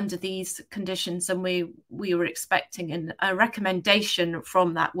on under these conditions than we were expecting. And a recommendation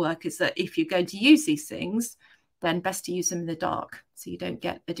from that work is that if you're going to use these things, then best to use them in the dark so you don't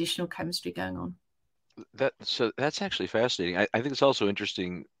get additional chemistry going on. So that's actually fascinating. I think it's also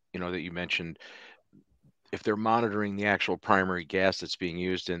interesting, that you mentioned if they're monitoring the actual primary gas that's being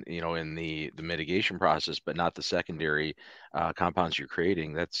used in the mitigation process, but not the secondary compounds you're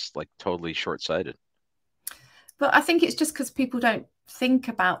creating, that's like totally short-sighted. But I think it's just because people don't think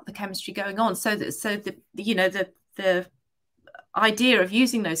about the chemistry going on. So the idea of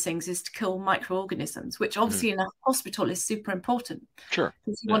using those things is to kill microorganisms, which obviously in a hospital is super important. Sure.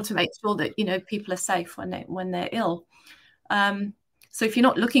 Because you want to make sure that, you know, people are safe when they're ill. So if you're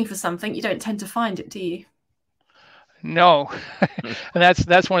not looking for something, you don't tend to find it, do you? No, and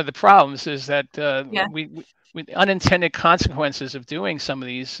that's one of the problems, is that we unintended consequences of doing some of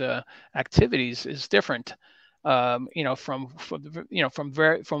these activities is different. You know, from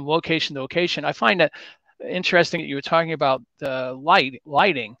location to location. I find that interesting that you were talking about the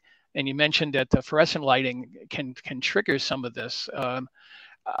lighting, and you mentioned that the fluorescent lighting can trigger some of this.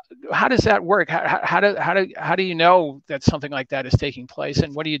 How does that work? How do you know that something like that is taking place,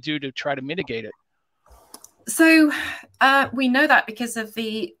 and what do you do to try to mitigate it? So we know that because of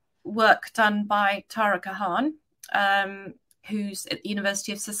the work done by Tara Kahan, who's at the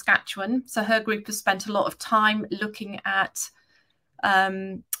University of Saskatchewan. So her group has spent a lot of time looking at how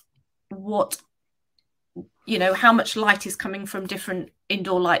much light is coming from different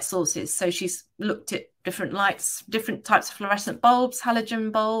indoor light sources. So she's looked at different lights, different types of fluorescent bulbs,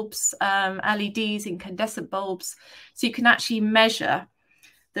 halogen bulbs, LEDs, incandescent bulbs. So you can actually measure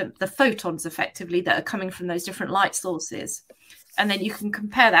the photons effectively that are coming from those different light sources. And then you can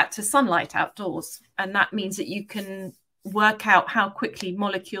compare that to sunlight outdoors. And that means that you can work out how quickly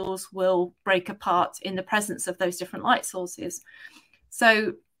molecules will break apart in the presence of those different light sources.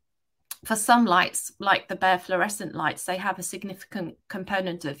 So for some lights, like the bare fluorescent lights, they have a significant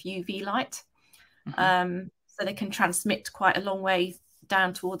component of UV light. So they can transmit quite a long way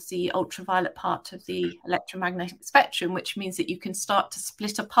down towards the ultraviolet part of the electromagnetic spectrum, which means that you can start to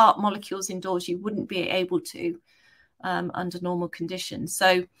split apart molecules indoors you wouldn't be able to under normal conditions.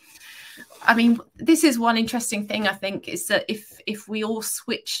 So, I mean, this is one interesting thing, I think, is that if we all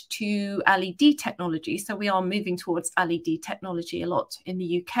switch to LED technology, so we are moving towards LED technology a lot in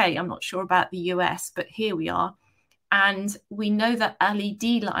the UK. I'm not sure about the US, but here we are. And we know that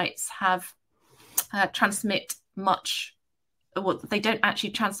LED lights have transmit much, well, they don't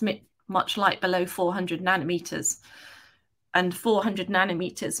actually transmit much light below 400 nanometers. And 400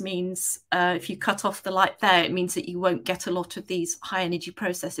 nanometers means if you cut off the light there, it means that you won't get a lot of these high energy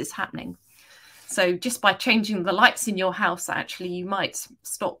processes happening. So just by changing the lights in your house, actually, you might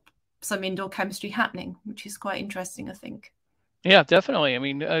stop some indoor chemistry happening, which is quite interesting, I think. Yeah, definitely. I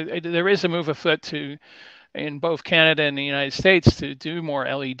mean, there is a move afoot in both Canada and the United States to do more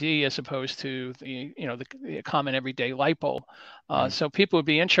LED as opposed to the common everyday light bulb. So people would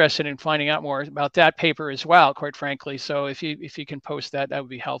be interested in finding out more about that paper as well, quite frankly. So if you can post that, that would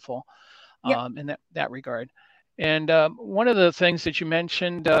be helpful in that regard. And one of the things that you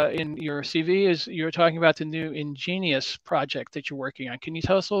mentioned in your CV is you were talking about the new Ingenious project that you're working on. Can you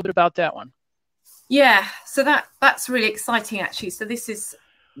tell us a little bit about that one? Yeah, so that's really exciting, actually. So this is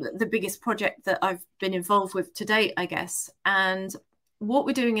the biggest project that I've been involved with to date, I guess. And what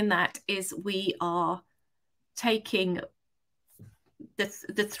we're doing in that is we are taking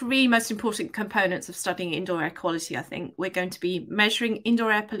the three most important components of studying indoor air quality, I think. We're going to be measuring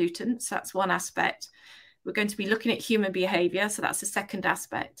indoor air pollutants. That's one aspect. We're going to be looking at human behavior. So that's the second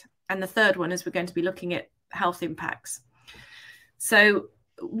aspect. And the third one is we're going to be looking at health impacts. So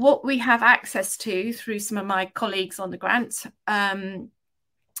what we have access to through some of my colleagues on the grant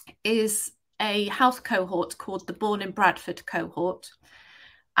is a health cohort called the Born in Bradford cohort.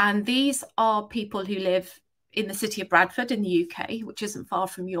 And these are people who live in the city of Bradford in the UK, which isn't far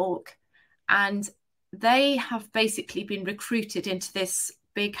from York. And they have basically been recruited into this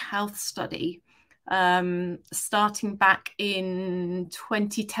big health study starting back in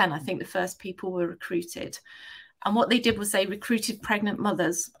 2010. I think the first people were recruited. And what they did was they recruited pregnant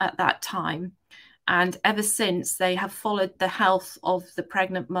mothers at that time. And ever since, they have followed the health of the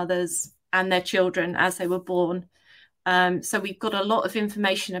pregnant mothers and their children as they were born. So we've got a lot of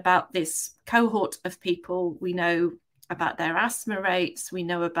information about this cohort of people. We know about their asthma rates. We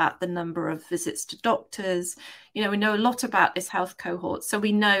know about the number of visits to doctors. We know a lot about this health cohort. So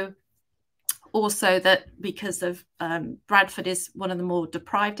we know also that because of Bradford is one of the more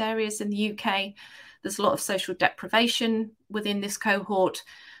deprived areas in the UK, there's a lot of social deprivation within this cohort.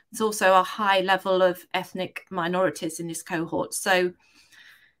 There's also a high level of ethnic minorities in this cohort. So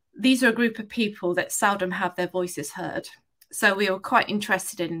these are a group of people that seldom have their voices heard. So we were quite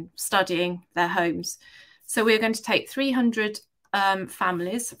interested in studying their homes. So we're going to take 300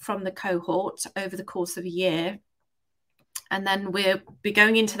 families from the cohort over the course of a year. And then we'll be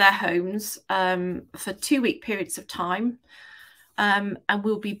going into their homes for 2-week periods of time. And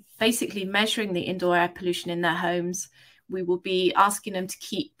we'll be basically measuring the indoor air pollution in their homes. We will be asking them to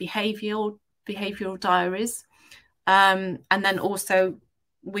keep behavioral diaries. And then also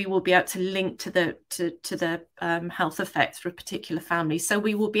we will be able to link to the health effects for a particular family. So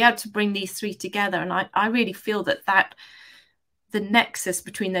we will be able to bring these three together. And I really feel that the nexus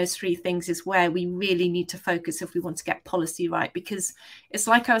between those three things is where we really need to focus if we want to get policy right. Because it's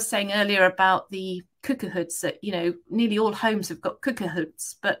like I was saying earlier about the cooker hoods, that, you know, nearly all homes have got cooker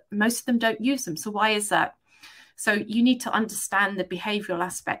hoods, but most of them don't use them. So why is that? So you need to understand the behavioral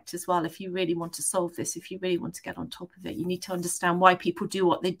aspect as well. If you really want to solve this, if you really want to get on top of it, you need to understand why people do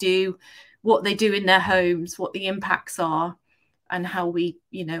what they do in their homes, what the impacts are, and how we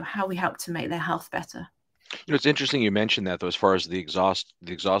help to make their health better. You know, it's interesting you mentioned that, though, as far as the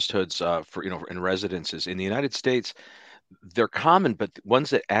exhaust hoods for, you know, in residences in the United States, they're common, but ones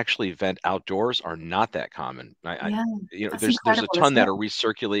that actually vent outdoors are not that common. You know, there's a ton that are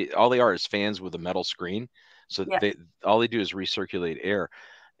recirculate. All they are is fans with a metal screen. So all they do is recirculate air.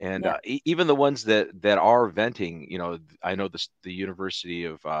 And even the ones that are venting, you know, I know the University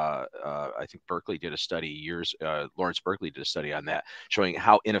of I think Berkeley did a study Lawrence Berkeley did a study on that, showing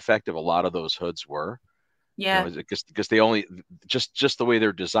how ineffective a lot of those hoods were. Yeah, you know, because they only just the way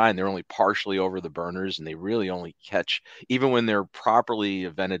they're designed, they're only partially over the burners, and they really only catch, even when they're properly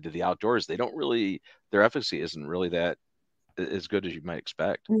vented to the outdoors, they don't really, their efficacy isn't really that as good as you might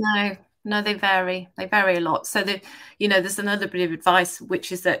expect. No, they vary a lot. So you know, there's another bit of advice,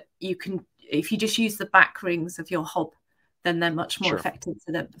 which is that you can, if you just use the back rings of your hob, then they're much more effective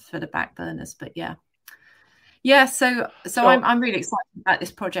for the back burners. But so I'm really excited about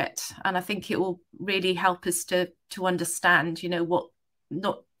this project, and I think it will really help us to understand, you know, what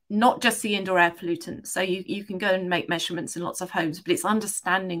not just the indoor air pollutants. So you can go and make measurements in lots of homes, but it's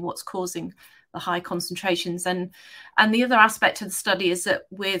understanding what's causing the high concentrations. And the other aspect of the study is that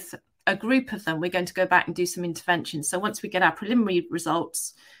with a group of them, we're going to go back and do some interventions. So once we get our preliminary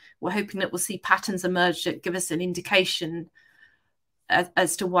results, we're hoping that we'll see patterns emerge that give us an indication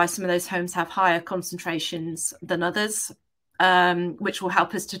as to why some of those homes have higher concentrations than others, which will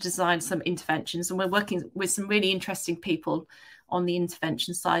help us to design some interventions. And we're working with some really interesting people on the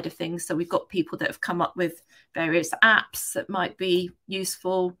intervention side of things. So we've got people that have come up with various apps that might be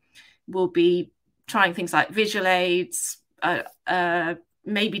useful. We'll be trying things like visual aids,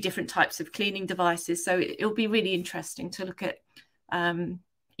 maybe different types of cleaning devices. So it'll be really interesting to look at,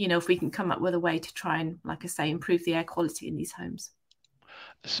 you know, if we can come up with a way to try and, like I say, improve the air quality in these homes.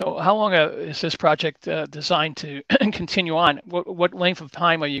 So how long is this project designed to continue on? What length of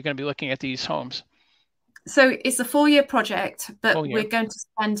time are you going to be looking at these homes? So it's a 4-year project, but we're going to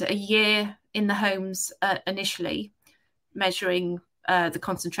spend a year in the homes initially measuring the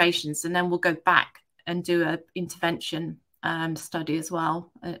concentrations, and then we'll go back and do an intervention study as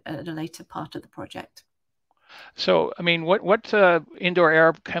well at a later part of the project. So, I mean, what indoor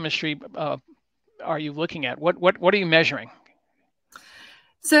air chemistry are you looking at? What are you measuring?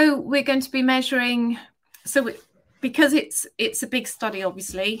 So we're going to be measuring, because it's a big study,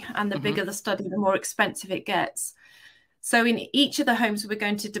 obviously, and the bigger the study, the more expensive it gets. So in each of the homes, we're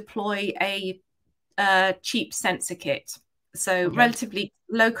going to deploy a cheap sensor kit. So relatively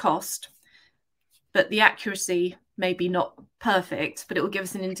low cost, but the accuracy may be not perfect, but it will give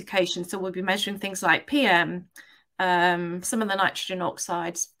us an indication. So we'll be measuring things like PM, some of the nitrogen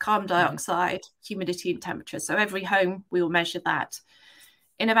oxides, carbon dioxide, humidity and temperature. So every home, we will measure that.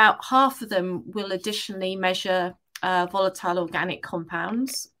 In about half of them, we'll additionally measure volatile organic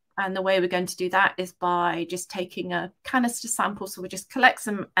compounds. And the way we're going to do that is by just taking a canister sample. So we just collect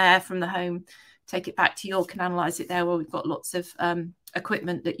some air from the home, take it back to York and analyze it there, where we've got lots of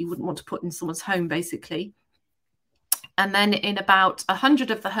equipment that you wouldn't want to put in someone's home, basically. And then in about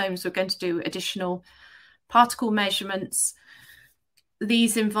 100 of the homes, we're going to do additional particle measurements.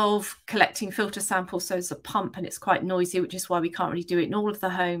 These involve collecting filter samples, so it's a pump and it's quite noisy, which is why we can't really do it in all of the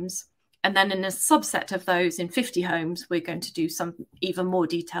homes. And then in a subset of those, in 50 homes, we're going to do some even more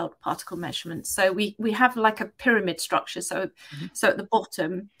detailed particle measurements. So we have like a pyramid structure. So at the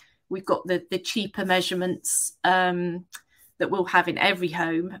bottom, we've got the cheaper measurements that we'll have in every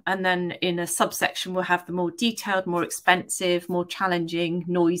home. And then in a subsection, we'll have the more detailed, more expensive, more challenging,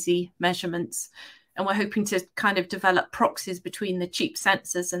 noisy measurements. And we're hoping to kind of develop proxies between the cheap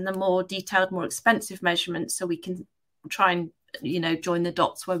sensors and the more detailed, more expensive measurements, so we can try and, you know, join the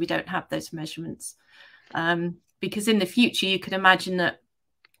dots where we don't have those measurements. Because in the future, you could imagine that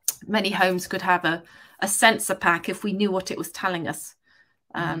many homes could have a sensor pack if we knew what it was telling us.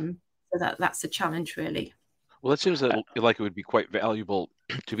 So that's a challenge, really. Well, it seems like it would be quite valuable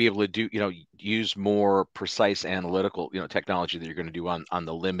to be able to do, use more precise analytical, technology that you're going to do on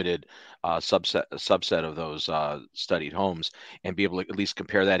the limited subset of those studied homes, and be able to at least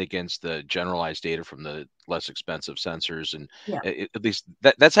compare that against the generalized data from the less expensive sensors. And at least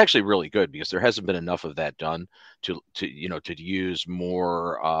that's actually really good, because there hasn't been enough of that done to use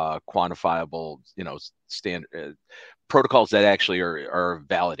more quantifiable, standard protocols that actually are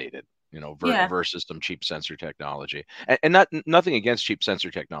validated, versus some cheap sensor technology. And nothing against cheap sensor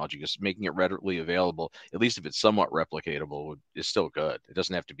technology, just making it readily available, at least if it's somewhat replicatable, is still good. It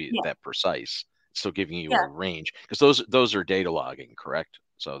doesn't have to be that precise. It's still giving you a range, because those are data logging, correct?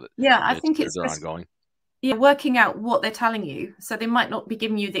 So that I think they're ongoing. Working out what they're telling you. So they might not be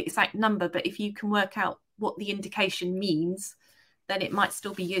giving you the exact number, but if you can work out what the indication means, then it might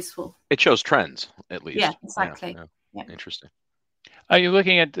still be useful. It shows trends, at least. Yeah, exactly. Yeah. Interesting. Are you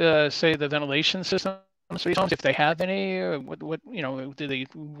looking at, say, the ventilation systems for these homes, if they have any? Or what do they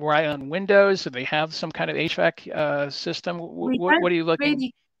rely on windows? Do they have some kind of HVAC system? What are you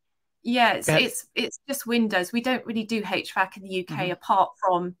looking? Really, it's just windows. We don't really do HVAC in the UK, apart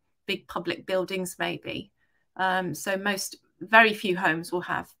from big public buildings, maybe. So very few homes will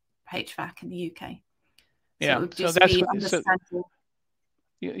have HVAC in the UK.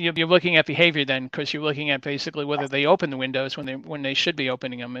 You're looking at behavior then, because you're looking at basically whether they open the windows when they should be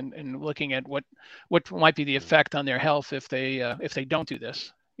opening them, and looking at what might be the effect on their health if they don't do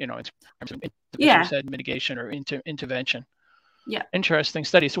this, in terms of, as you said, mitigation or intervention. Yeah. Interesting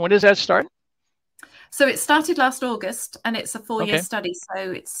study. So when does that start? So it started last August, and it's a 4-year study.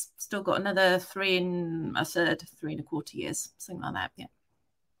 So it's still got another 3.25 years, something like that. Yeah.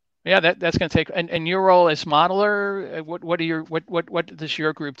 Yeah, that's going to take. And your role as modeler, what does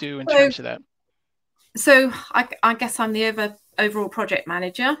your group do in terms of that? So I guess I'm the overall project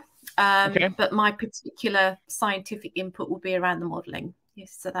manager, but my particular scientific input will be around the modelling.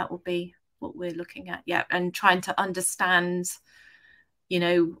 Yes, so that will be what we're looking at. Yeah, and trying to understand,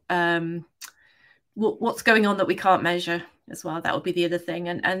 what's going on that we can't measure as well. That would be the other thing.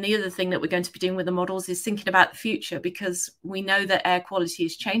 And the other thing that we're going to be doing with the models is thinking about the future, because we know that air quality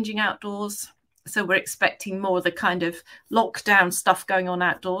is changing outdoors. So we're expecting more of the kind of lockdown stuff going on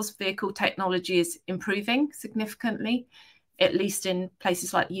outdoors. Vehicle technology is improving significantly, at least in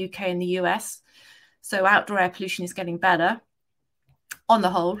places like the UK and the US. So outdoor air pollution is getting better on the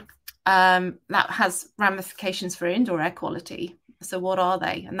whole. That has ramifications for indoor air quality. So what are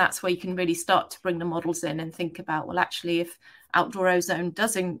they? And that's where you can really start to bring the models in and think about, well, actually, if outdoor ozone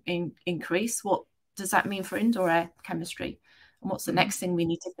does increase, what does that mean for indoor air chemistry? And what's the next thing we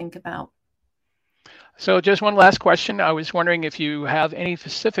need to think about? So just one last question. I was wondering if you have any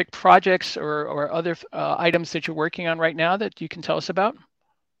specific projects or other items that you're working on right now that you can tell us about?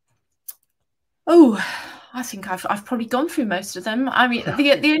 Oh, I think I've probably gone through most of them. I mean,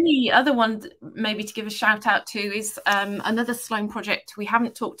 the only other one maybe to give a shout out to is another Sloan project we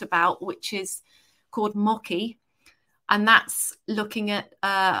haven't talked about, which is called MOCI. And that's looking at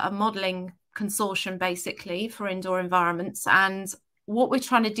a modelling consortium, basically, for indoor environments. And what we're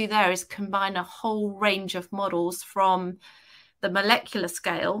trying to do there is combine a whole range of models from the molecular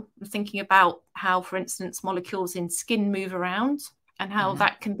scale, thinking about how, for instance, molecules in skin move around, and how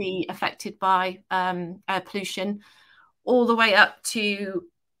that can be affected by air pollution, all the way up to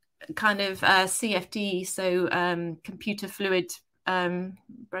kind of CFD, so computer fluid,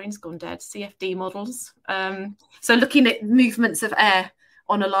 brain's gone dead, CFD models. So looking at movements of air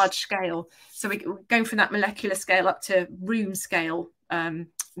on a large scale. So we're going from that molecular scale up to room scale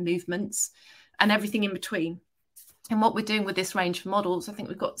movements and everything in between. And what we're doing with this range of models, I think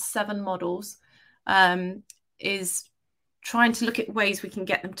we've got 7 models, is trying to look at ways we can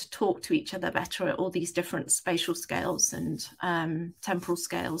get them to talk to each other better at all these different spatial scales and temporal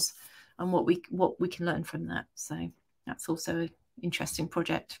scales, and what we can learn from that. So that's also an interesting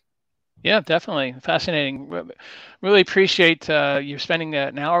project. Yeah, definitely fascinating. Really appreciate you spending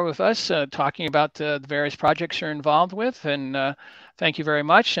an hour with us talking about the various projects you're involved with, and thank you very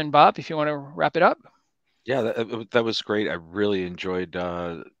much. And Bob, if you want to wrap it up. Yeah, that was great. I really enjoyed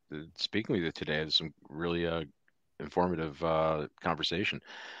speaking with you today. It was some really informative conversation.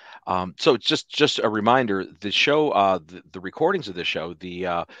 So just a reminder: the show, the recordings of the show,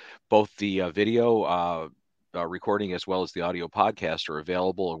 both the video recording as well as the audio podcast are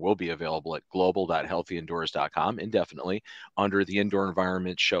available, or will be available, at global.healthyindoors.com indefinitely under the Indoor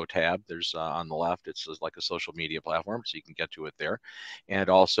Environment Show tab. There's on the left, it's like a social media platform, so you can get to it there. And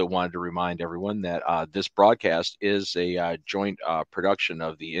also wanted to remind everyone that this broadcast is a joint production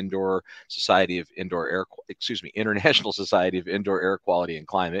of the International Society of Indoor Air Quality and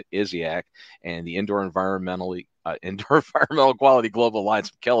Climate, ISIAQ, and the Indoor Environmental Indoor Environmental Quality Global Alliance.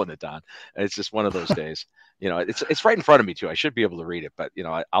 I'm killing it, Don. It's just one of those days. It's right in front of me too. I should be able to read it, but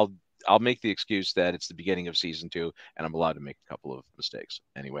I'll make the excuse that it's the beginning of season 2 and I'm allowed to make a couple of mistakes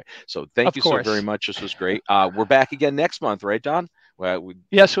anyway. So thank you so very much. This was great. We're back again next month, right, Don?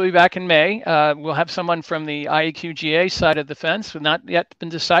 Yes, we'll be back in May. We'll have someone from the IEQ-GA side of the fence. Not yet been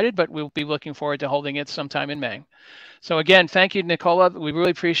decided, but we'll be looking forward to holding it sometime in May. So again, thank you, Nicola. We really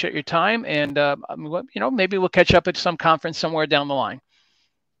appreciate your time, and maybe we'll catch up at some conference somewhere down the line.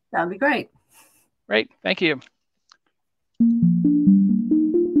 That'd be great. Great, thank you.